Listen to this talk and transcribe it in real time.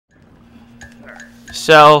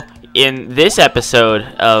So, in this episode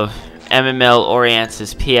of MML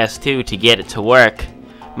Orients' PS2 to get it to work,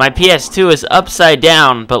 my PS2 is upside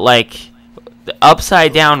down, but like the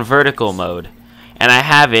upside down vertical mode, and I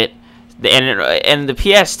have it, and the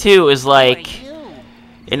PS2 is like,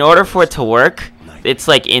 in order for it to work, it's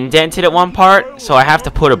like indented at one part, so I have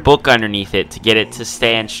to put a book underneath it to get it to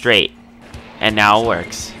stand straight, and now it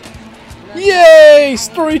works. Yay!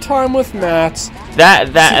 Story time with Matt.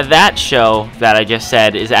 That show that I just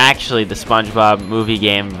said is actually the SpongeBob movie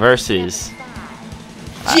game versus.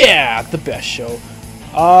 Yeah, the best show.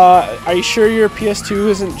 Are you sure your PS2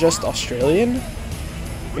 isn't just Australian?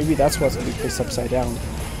 Maybe that's what's every place upside down.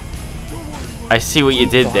 I see what you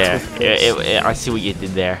did there. I see what you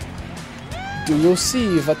did there. Do you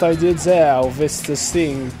see what I did there with this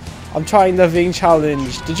thing? I'm trying the ring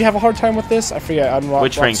challenge. Did you have a hard time with this? I forget.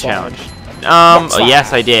 Which ring challenge? Oh,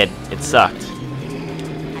 yes, I did. It sucked.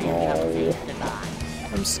 Oh,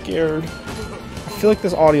 I'm scared. I feel like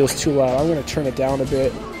this audio is too loud. I'm gonna turn it down a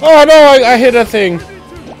bit. Oh no! I hit a thing.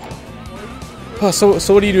 Oh, so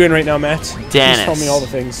what are you doing right now, Matt? Dennis. Please tell me all the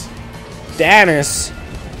things. Dennis.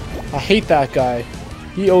 I hate that guy.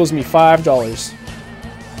 He owes me $5.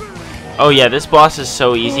 Oh yeah, this boss is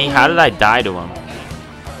so easy. How did I die to him?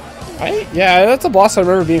 Yeah, that's a boss I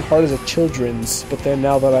remember being hard as a children's, but then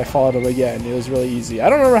now that I fought him again, it was really easy. I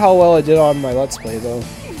don't remember how well I did on my Let's Play, though.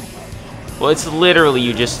 Well, it's literally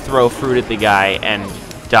you just throw fruit at the guy and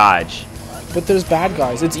dodge. But there's bad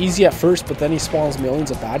guys. It's easy at first, but then he spawns millions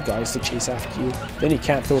of bad guys to chase after you. Then he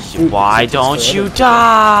can't throw the fruit. Why don't you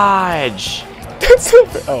dodge? That's so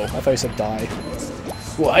fair. Oh, I thought you said die.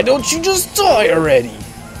 Why don't you just die already?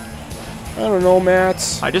 I don't know,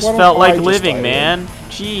 Matt. I just felt like living, man.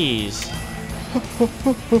 Jeez.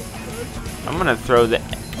 I'm gonna throw that.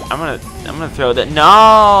 I'm gonna throw that.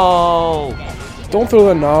 No! Don't throw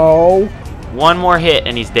the no. One more hit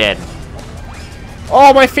and he's dead.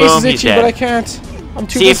 Oh, my face is Boom, itchy, but I can't. I'm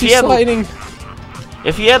too busy sliding.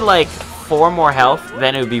 If you had like 4 more health,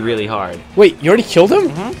 then it would be really hard. Wait, you already killed him?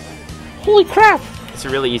 Mm-hmm. Holy crap! It's a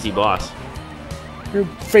really easy boss. Your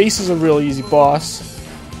face is a real easy boss.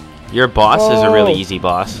 Your boss is a really easy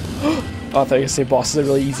boss. Oh, I thought you were going to say boss is a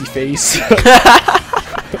really easy face.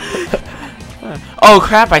 Oh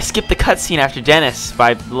crap, I skipped the cutscene after Dennis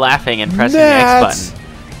by laughing and pressing the X button.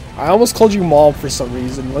 I almost called you Mom for some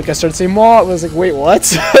reason. Like I started saying Mom, I was like, wait, what?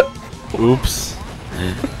 Oops.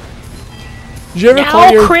 Did you ever call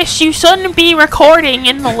your... Chris, you shouldn't be recording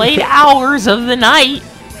in the late hours of the night.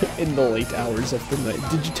 In the late hours of the night.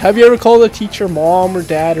 Have you ever called a teacher Mom or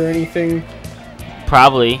Dad or anything?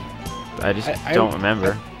 Probably. I just don't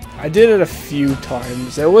remember. I did it a few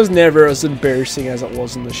times. It was never as embarrassing as it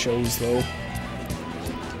was in the shows, though.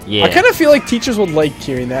 Yeah. I kind of feel like teachers would like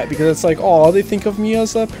hearing that because it's like, oh, they think of me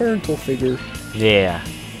as a parental figure. Yeah.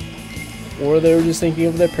 Or they were just thinking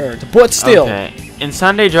of their parent. But still. Okay. In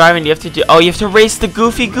Sunday driving, you have to do. Oh, you have to race the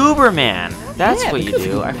Goofy Goober Man. That's what you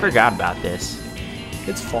do. I forgot about this.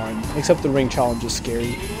 It's fun, except the ring challenge is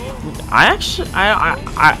scary.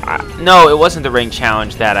 No, it wasn't the ring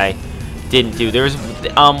challenge that I didn't do. There was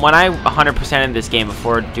when I 100%ed this game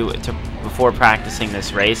before practicing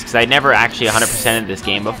this race, because I never actually 100%ed this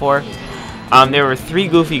game before. There were 3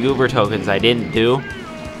 Goofy Goober tokens I didn't do.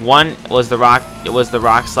 One was the rock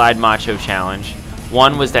slide macho challenge.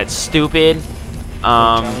 One was that stupid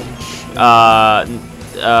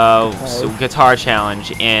guitar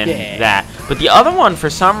challenge in that. But the other one, for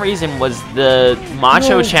some reason, was the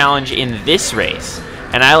macho challenge in this race.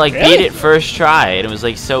 And I like beat it first try, and it was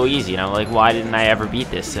like so easy. And I'm like, why didn't I ever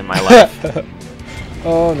beat this in my life?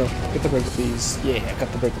 Oh no, get the burger please. Yeah,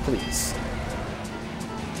 got the burger please.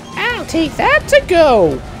 I'll take that to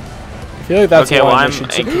go. I feel like that's okay, well, I'm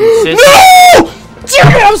consistent. No!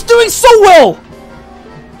 Damn it, I was doing so well!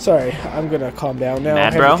 Sorry, I'm gonna calm down now.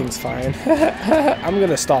 Mad, bro? Everything's fine. I'm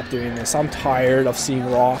gonna stop doing this. I'm tired of seeing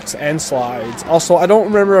rocks and slides. Also, I don't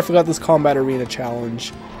remember if I got this combat arena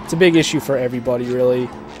challenge. It's a big issue for everybody, really.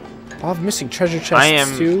 Oh, I'm missing treasure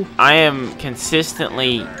chests too. I am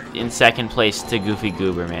consistently in second place to Goofy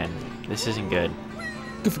Goober Man. This isn't good.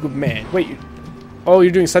 Goofy Goober Man. Wait. Oh,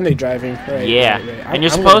 you're doing Sunday driving, right? Yeah, right. And you're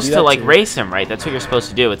supposed to like race him, right? That's what you're supposed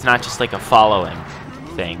to do. It's not just like a follow him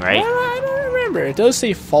thing, right? I don't remember. It does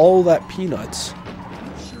say follow that peanuts.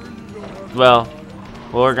 Well,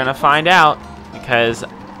 we're gonna find out because oh,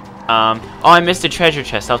 I missed a treasure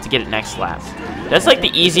chest. I'll have to get it next lap. That's like the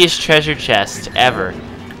easiest treasure chest ever.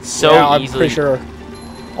 So yeah, I'm easily. pretty sure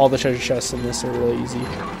all the treasure chests in this are really easy.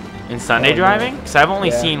 In Sunday driving? Because I've only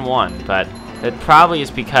seen one, but that probably is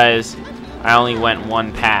because I only went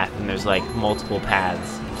one path and there's like multiple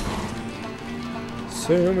paths.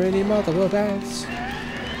 So many multiple paths.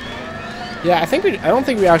 Yeah, I don't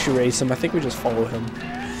think we actually race him. I think we just follow him.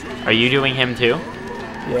 Are you doing him too?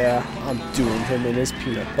 Yeah, I'm doing him in his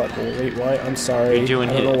peanut butthole. Wait, what? I'm sorry. You're doing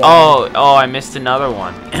him. Oh, I missed another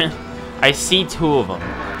one. I see 2 of them,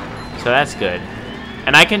 so that's good.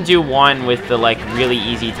 And I can do one with the like really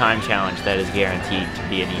easy time challenge that is guaranteed to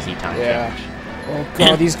be an easy time challenge. Oh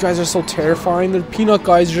god, these guys are so terrifying. The peanut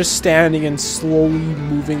guys are just standing and slowly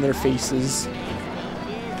moving their faces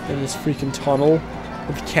in this freaking tunnel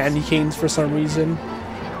with candy canes for some reason.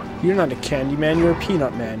 You're not a candy man, you're a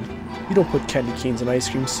peanut man. You don't put candy canes in ice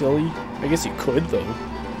cream, silly. I guess you could though.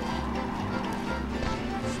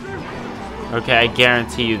 Okay, I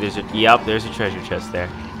guarantee you there's a treasure chest there.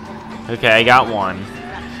 Okay, I got one.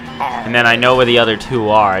 And then I know where the other 2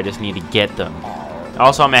 are, I just need to get them.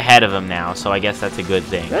 Also, I'm ahead of him now, so I guess that's a good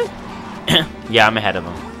thing. Yeah, I'm ahead of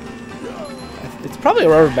him. It's probably a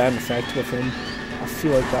rubber band effect with him. I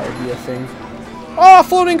feel like that would be a thing. Oh,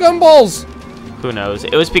 floating gumballs! Who knows?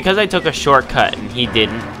 It was because I took a shortcut and he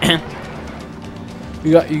didn't.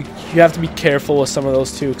 You have to be careful with some of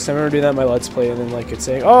those too, because I remember doing that in my Let's Play and then like it's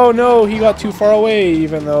saying, oh no, he got too far away,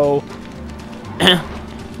 even though...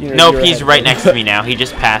 Nope, he's right next to me now. He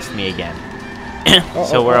just passed me again.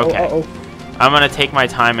 So we're okay. I'm gonna take my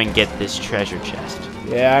time and get this treasure chest.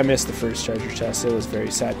 Yeah, I missed the first treasure chest. It was very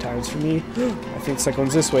sad times for me. I think the second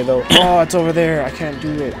one's this way though. Oh, it's over there. I can't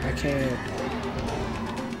do it. I can't.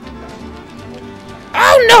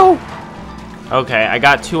 Oh no! Okay, I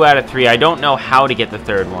got 2 out of 3. I don't know how to get the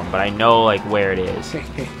 3rd one, but I know like where it is.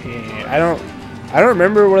 I don't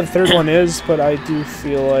remember where the 3rd one is, but I do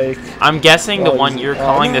feel like... I'm guessing the one you're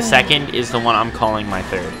calling the 2nd is the one I'm calling my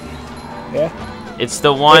 3rd. Yeah? It's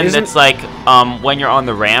the one that's like, when you're on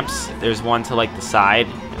the ramps, there's one to like the side,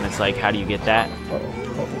 and it's like, how do you get that?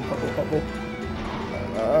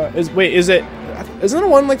 Isn't it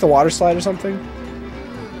one like the water slide or something?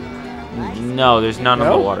 No, there's none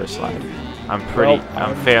on the water slide. I'm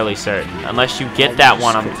fairly certain. Unless you get that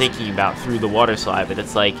one I'm thinking about through the water slide, but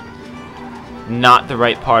it's like... not the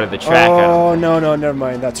right part of the track. Oh no, never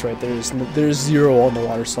mind. That's right. There's 0 on the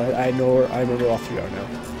water slide. I remember all 3 are now.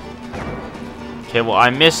 Okay, well I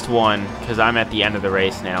missed one because I'm at the end of the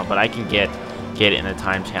race now, but I can get it in a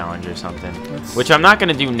time challenge or something, which I'm not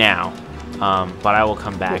gonna do now, but I will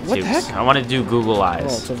come back to. What the heck? I want to do Google Eyes. Oh,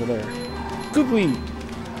 it's over there. Googly.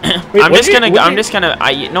 Wait, you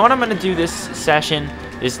know what I'm gonna do this session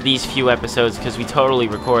is these few episodes because we totally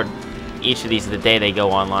record each of these the day they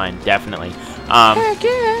go online, definitely. Heck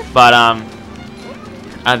yeah. But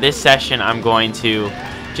this session I'm going to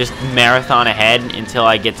just marathon ahead until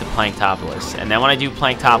I get to Planktopolis, and then when I do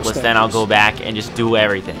Planktopolis, then I'll go back and just do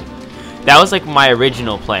everything. That was like my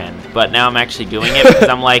original plan, but now I'm actually doing it because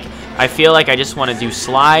I'm like, I feel like I just want to do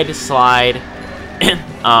slide,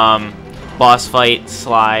 boss fight,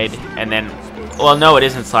 slide, and then, well, no, it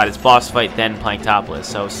isn't slide, it's boss fight, then Planktopolis.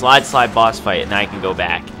 So slide, boss fight, and then I can go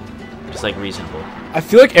back. Just like reasonable. I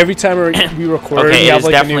feel like every time we record, okay, you it have is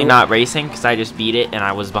like definitely not racing because I just beat it and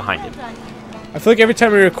I was behind it. I feel like every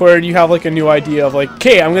time we record, you have like a new idea of like,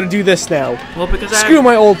 okay, I'm gonna do this now. Well, because screw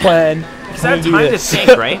my old plan. Because I have time to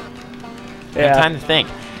think, right? Yeah. I have time to think,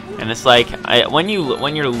 and it's like when you're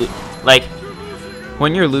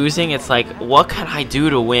losing, it's like, what can I do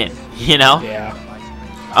to win? You know? Yeah.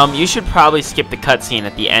 You should probably skip the cutscene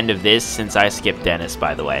at the end of this since I skipped Dennis,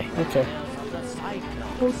 by the way. Okay.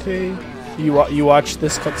 Okay. You watch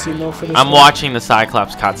this cutscene though for this? I'm watching the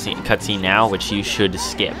Cyclops cutscene now, which you should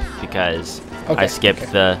skip because I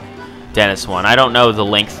skipped the Dennis one. I don't know the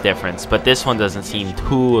length difference, but this one doesn't seem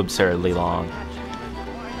too absurdly long.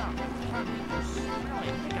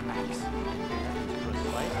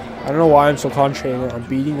 I don't know why I'm so concentrating on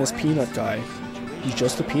beating this peanut guy. He's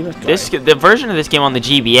just a peanut guy. The version of this game on the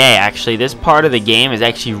GBA, actually, this part of the game is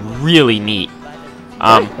actually really neat.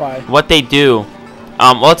 Why? What they do,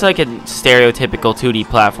 well, it's like a stereotypical 2D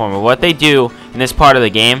platformer. What they do in this part of the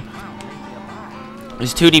game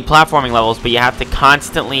is 2D platforming levels, but you have to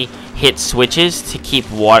constantly hit switches to keep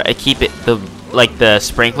the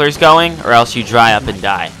sprinklers going, or else you dry up and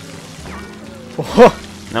die.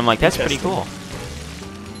 And I'm like, that's pretty cool.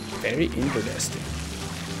 Very interesting.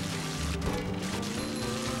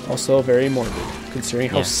 Also very morbid, considering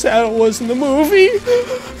how sad it was in the movie.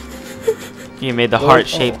 You made the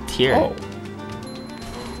heart-shaped tear. Oh.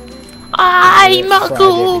 I'm a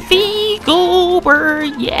goofy goober,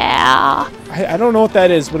 yeah. I don't know what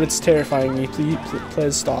that is, but it's terrifying me.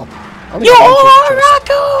 Please stop. You're a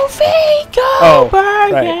goofy goober,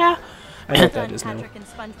 yeah. I know what that is now.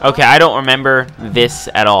 Okay, I don't remember this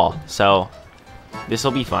at all, so this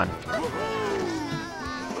will be fun.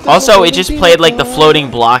 Also, it just played like the floating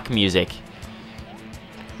block music.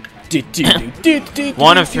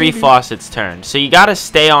 One of 3 faucets turned. So you gotta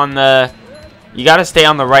stay on the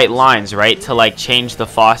right lines, right, to like change the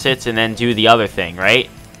faucets and then do the other thing, right?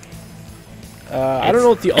 I don't know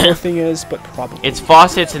what the other thing is, but probably. It's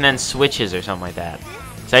faucets and then switches or something like that.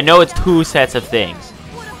 So I know it's 2 sets of things.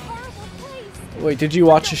 Wait, did you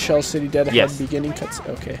watch the Shell City Dead Ahead Yes. beginning cuts?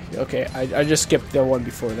 Okay. I just skipped the one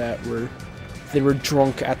before that where they were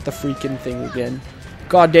drunk at the freaking thing again.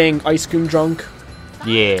 God dang, ice cream drunk.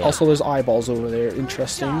 Yeah. Also, there's eyeballs over there.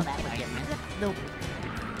 Interesting.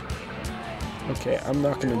 Okay, I'm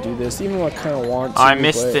not gonna do this, even though I kind of want to. I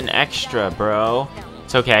missed but... an extra, bro.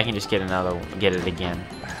 It's okay, I can just get it again.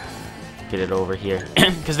 Get it over here.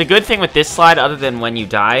 Because the good thing with this slide, other than when you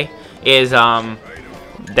die, is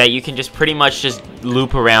that you can just pretty much just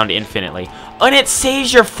loop around infinitely. And it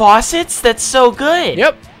saves your faucets? That's so good!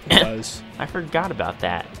 Yep, it does. I forgot about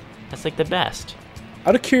that. That's like the best.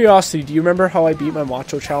 Out of curiosity, do you remember how I beat my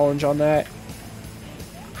Macho Challenge on that?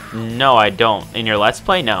 No, I don't. In your Let's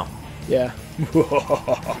Play? No. Yeah.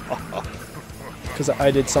 Because I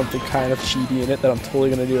did something kind of cheaty in it that I'm totally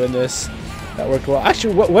going to do in this. That worked well.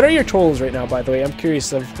 Actually, what are your totals right now, by the way? I'm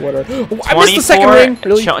curious of what are... Oh, I missed the second ring!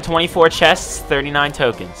 Really? 24 chests, 39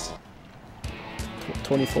 tokens.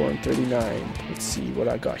 24 and 39. Let's see what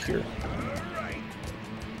I got here.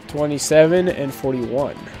 27 and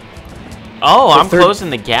 41. Oh, I'm closing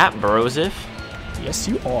the gap, Brosif. Yes,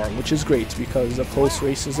 you are, which is great because a close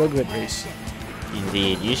race is a good race.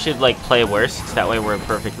 Indeed. You should, like, play worse, so that way we're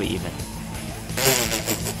perfectly even.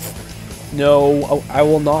 No, I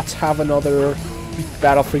will not have another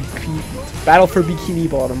Battle for Bikini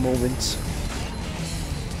Bottom moment.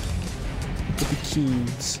 The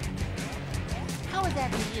bikinis.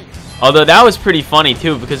 Although that was pretty funny,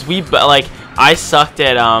 too, because I sucked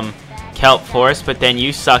at, Kelp Force, but then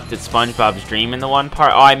you sucked at SpongeBob's Dream in the one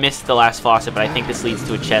part. Oh, I missed the last faucet, but I think this leads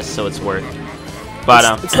to a chest, so it's worth.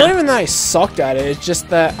 But it's not even that I sucked at it. It's just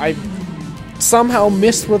that I somehow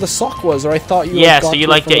missed where the sock was, or I thought you. Yeah, so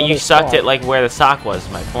you sucked at like where the sock was.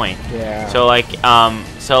 My point. Yeah.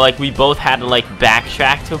 So we both had to like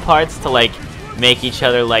backtrack to parts to like make each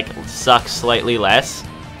other like suck slightly less,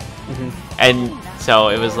 and so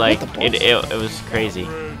it was like it was crazy.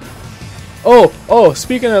 Oh!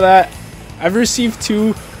 Speaking of that, I've received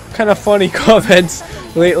 2 kind of funny comments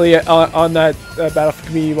lately on that Battle for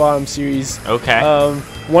Bikini Bottom series. Okay.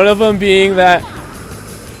 One of them being that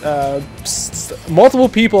multiple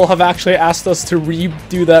people have actually asked us to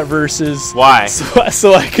redo that versus. Why?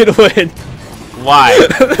 So I could win. Why?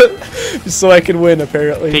 So I could win,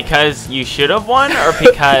 apparently. Because you should have won, or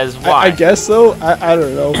because why? I guess so. I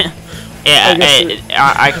don't know. Yeah,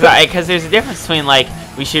 because there's a difference between like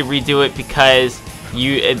we should redo it because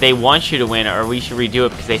they want you to win, or we should redo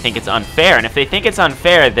it because they think it's unfair. And if they think it's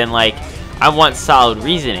unfair, then like I want solid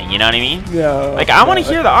reasoning. You know what I mean? Yeah. Like I want to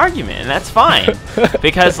hear the argument, and that's fine.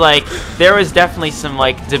 Because like there was definitely some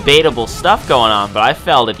like debatable stuff going on, but I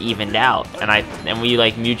felt it evened out, and we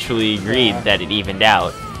like mutually agreed that it evened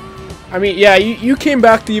out. I mean, yeah, you came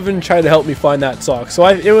back to even try to help me find that sock, so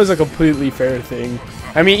it was a completely fair thing.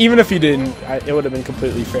 I mean, even if you didn't, it would have been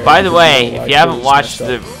completely fair. By the way, if you haven't watched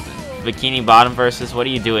the Bikini Bottom versus, what are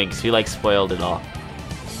you doing? Because we like spoiled it all.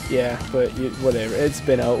 Yeah, but whatever. It's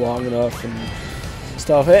been out long enough and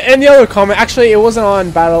stuff. And the other comment, actually, it wasn't on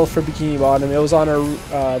Battle for Bikini Bottom. It was on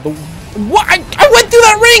what? I went through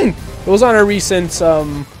that ring. It was on a recent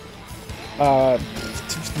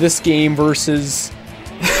this game versus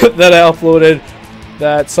that I uploaded.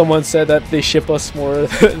 That someone said that they ship us more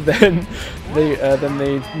than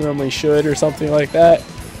they normally should, or something like that.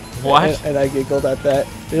 What? And I giggled at that.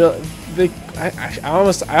 You know, I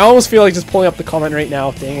almost feel like just pulling up the comment right now.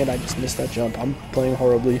 Dang it! I just missed that jump. I'm playing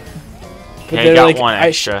horribly. But Okay, I got one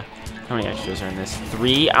extra. How many extras are in this?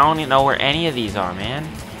 3? I don't even know where any of these are, man.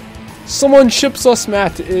 Someone ships us,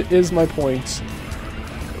 Matt. Is my point.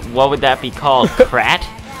 What would that be called? Crat?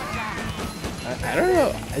 I don't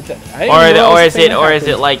know. Or is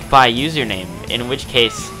it like by username? In which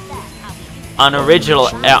case, unoriginal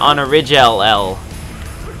L.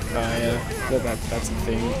 Yeah, that's a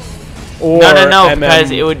thing. Or no,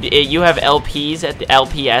 because you have LPs at the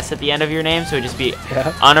LPS at the end of your name, so it'd just be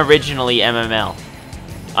unoriginally MML,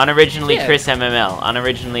 unoriginally Chris MML,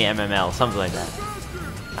 unoriginally MML, something like that.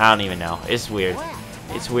 I don't even know. It's weird.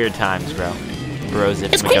 It's weird times, bro. Bros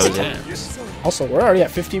if it goes in. Also, we're already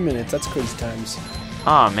at 15 minutes. That's crazy times.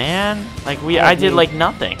 Aw, man. Like I did like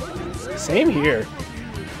nothing. Same here.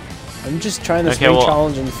 I'm just trying this ring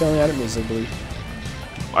challenge and failing at it miserably.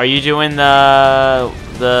 Are you doing the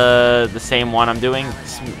same one I'm doing?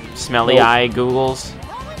 Smelly Eye Googles?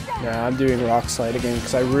 Nah, I'm doing Rock Slide again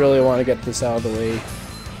because I really want to get this out of the way.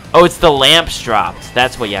 Oh, it's the lamps dropped.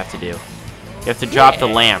 That's what you have to do. You have to drop the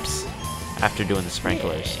lamps after doing the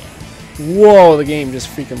sprinklers. Whoa, the game just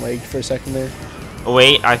freaking lagged for a second there.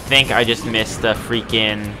 Wait, I think I just missed the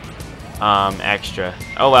freaking extra.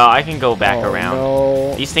 Oh well, I can go back around.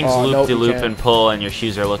 No. These things loop-de-loop and pull, and your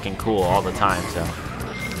shoes are looking cool all the time, so.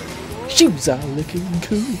 Shoes are looking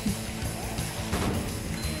cool.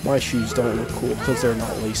 My shoes don't look cool because they're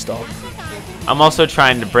not laced up. I'm also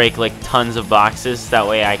trying to break like tons of boxes, that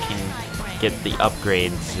way I can get the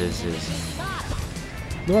upgrades.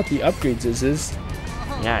 You know what the upgrades is?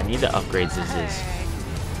 Yeah, I need the upgrades.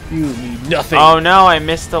 You need nothing. Oh no, I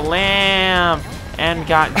missed the lamp and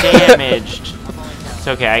got damaged. It's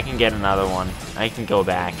okay, I can get another one. I can go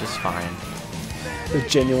back, it's fine. The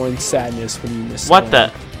genuine sadness when you miss What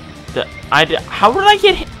the? How did I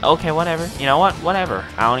get hit? Okay, whatever. You know what? Whatever.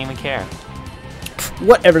 I don't even care.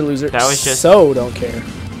 Whatever, loser. That was just so don't care.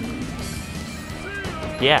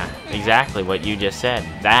 Yeah, exactly what you just said.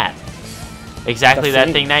 That. Exactly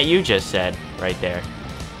that thing that you just said right there.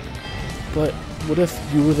 But what if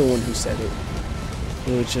you were the one who said it?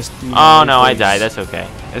 It would just be Oh no, I died. That's okay.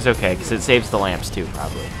 It's okay, because it saves the lamps too,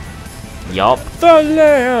 probably. Yup. The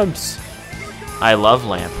lamps! I love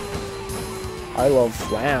lamp. I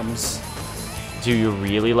love lambs. Do you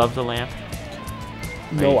really love the lamp?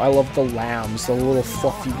 No, I love the lambs, the little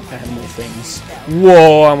fluffy animal things.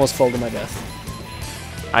 Whoa, I almost fell to my death.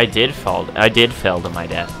 I did fall to my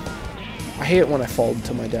death. I hate it when I fall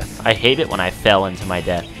to my death. I hate it when I fell into my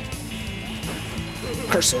death.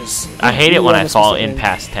 Curses. I hate it when I fall in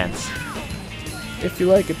past tense. If you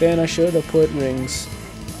like it, then I should have put rings.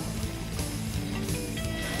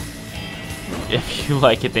 If you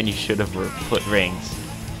like it, then you should have put rings.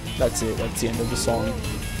 That's it. That's the end of the song.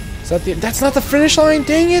 Is that the? That's not the finish line.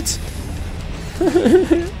 Dang it!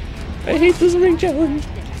 I hate this ring challenge.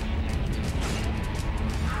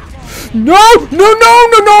 No! No! No!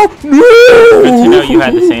 No! No! No! Good to know you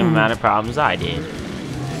had the same amount of problems I did.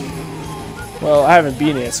 Well, I haven't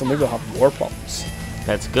beaten it, so maybe I'll have more problems.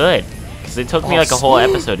 That's good, because it took me like a whole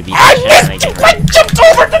episode to beat this shit. I jumped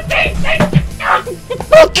over the thing.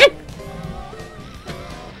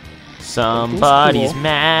 Somebody's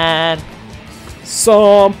mad.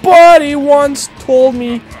 Somebody once told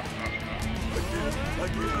me.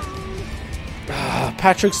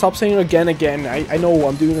 Patrick, stop saying again. I know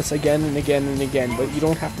I'm doing this again and again and again, but you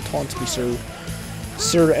don't have to taunt me, sir.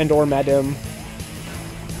 Sir and or madam.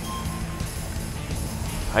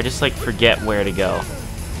 I just like forget where to go,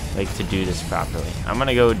 like to do this properly. I'm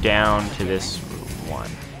gonna go down to this one.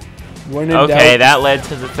 Okay, that led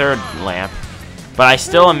to the third lamp, but I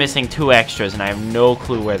still am missing 2 extras, and I have no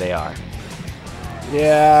clue where they are.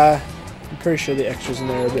 Yeah, I'm pretty sure the extras in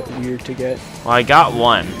there are a bit weird to get. Well, I got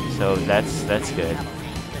 1, so that's good.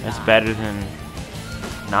 That's better than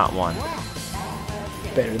not 1.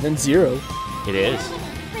 Better than 0. It is.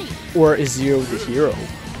 Or is 0 the hero?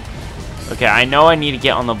 Okay, I know I need to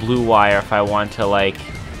get on the blue wire if I want to, like,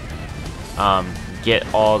 get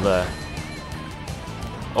all the...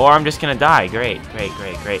 Or I'm just gonna die. Great.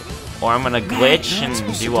 Or I'm gonna glitch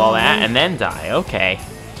and do all that and then die. Okay.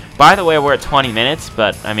 By the way, we're at 20 minutes,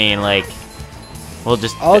 but, I mean, like, we'll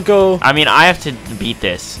just... I'll go... I mean, I have to beat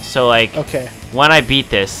this, so, like, okay. When I beat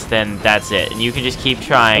this, then that's it. And you can just keep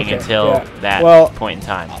trying until that point in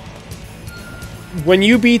time. When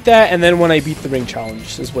you beat that, and then when I beat the ring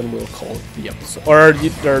challenge, is when we'll call it the episode, or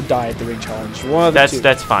die at the ring challenge. One of the two.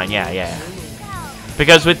 That's fine. Yeah.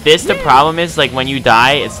 Because with this, the problem is like when you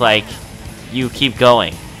die, it's like you keep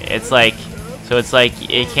going. It's like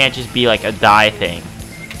it can't just be like a die thing.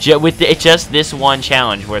 It's just this one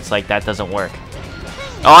challenge where it's like that doesn't work.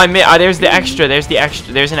 Oh, there's the extra. There's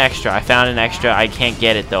an extra. I found an extra. I can't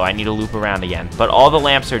get it though. I need to loop around again. But all the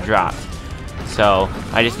lamps are dropped. So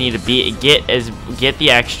I just need to get the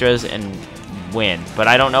extras and win, but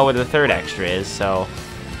I don't know where the third extra is. So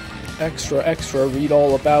extra, read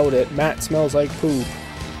all about it. Matt smells like poop.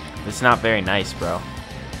 It's not very nice, bro.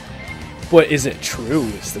 But is it true?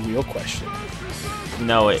 Is the real question.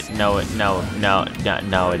 No, it isn't.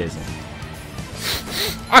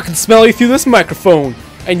 I can smell you through this microphone,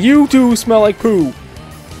 and you too smell like poo.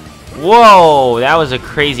 Whoa, that was a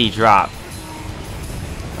crazy drop.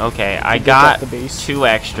 Okay, I got 2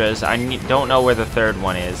 extras. I don't know where the third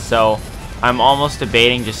one is, so I'm almost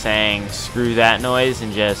debating just saying screw that noise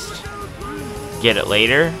and just get it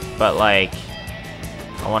later, but like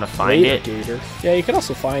I want to find it. Yeah, you can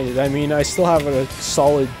also find it. I mean, I still have a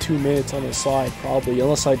solid 2 minutes on the side, probably,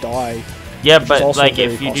 unless I die. Yeah, but like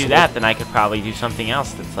if you do that, then I could probably do something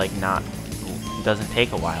else that's like doesn't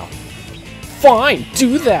take a while. Fine,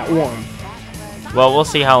 do that one. Well, we'll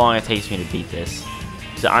see how long it takes me to beat this.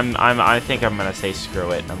 'Cause I think I'm gonna say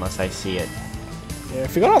screw it unless I see it. Yeah,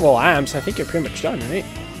 if you got all the lamps, I think you're pretty much done, right?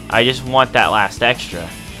 I just want that last extra,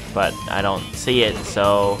 but I don't see it,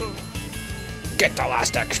 so... Get the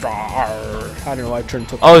last extra! Arr. I don't know, I turned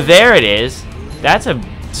to... Oh, there it is! That's a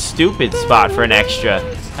stupid spot for an extra.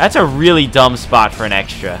 That's a really dumb spot for an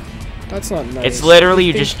extra. That's not nice. It's literally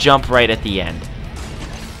you just jump right at the end.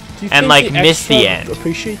 And, like, miss the end.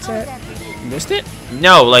 Appreciates that? You missed it?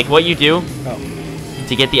 No, like, what you do Oh.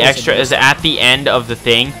 to get the extra is at the end of the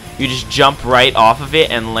thing, you just jump right off of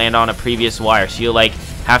it and land on a previous wire. So you, like,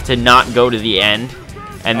 have to not go to the end,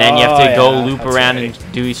 and then you have to go loop around and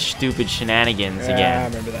do stupid shenanigans again. I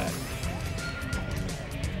remember that.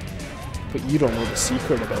 But you don't know the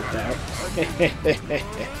secret about that.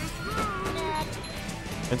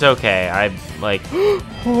 It's okay. I, like...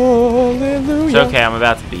 Hallelujah. It's okay. I'm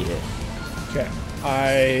about to beat it. Okay.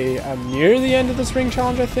 I am near the end of this ring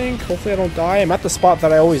challenge, I think. Hopefully I don't die. I'm at the spot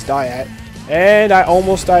that I always die at. And I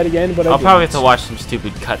almost died again, but I'll probably have to watch some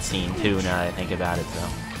stupid cutscene, too, now that I think about it, though.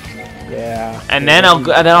 Yeah. And then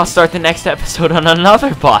I'll start the next episode on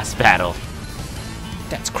another boss battle.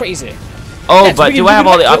 That's crazy. Oh, but do I have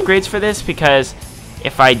all the upgrades for this? Because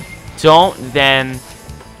if I don't, then...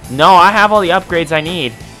 No, I have all the upgrades I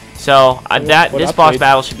need. So, this boss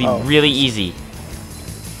battle should be really easy.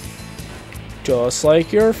 Just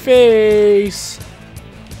like your face.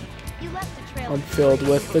 I'm filled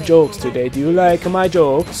with the jokes today. Do you like my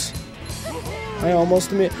jokes? I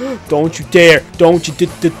almost admit... Don't you dare! Don't you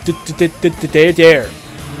dare!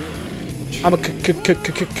 I'm a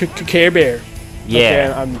Care Bear.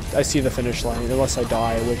 Yeah. Okay, I see the finish line, unless I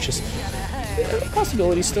die, which is a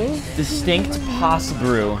possibility still. Distinct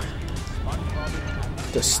possible.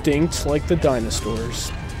 Distinct like the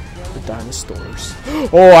dinosaurs. The dinosaurs.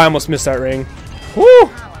 Oh, I almost missed that ring. Woo!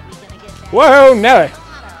 Whoa, Nelly!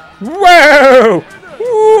 Whoa!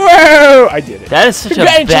 Whoa! I did it. That is such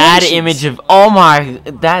a bad image of... Oh my...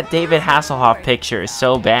 That David Hasselhoff picture is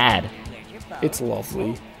so bad. It's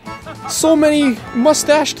lovely. So many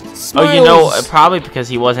mustached smiles. Oh, you know, probably because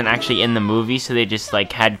he wasn't actually in the movie, so they just,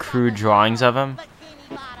 like, had crude drawings of him.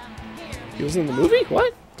 He was in the movie?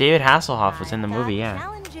 What? David Hasselhoff was in the movie, yeah.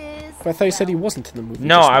 But I thought you said he wasn't in the movie.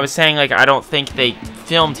 No, I was saying, like, I don't think they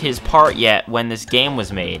filmed his part yet when this game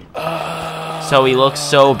was made. So he looks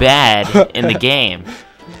so bad in the game.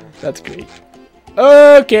 That's great.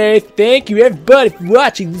 Okay, thank you everybody for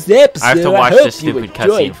watching this episode. I have to watch this stupid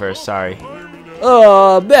cutscene first, sorry.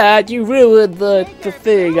 Oh, Matt, you ruined the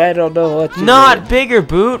thing. I don't know what you Not Bigger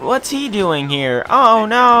Boot. What's he doing here? Oh,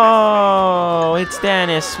 no. It's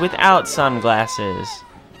Dennis without sunglasses.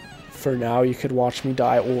 For now, you could watch me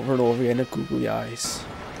die over and over again at googly eyes.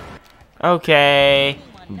 Okay.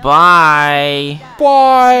 Bye.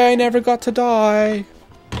 Bye. I never got to die.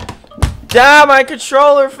 Ah, my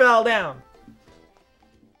controller fell down.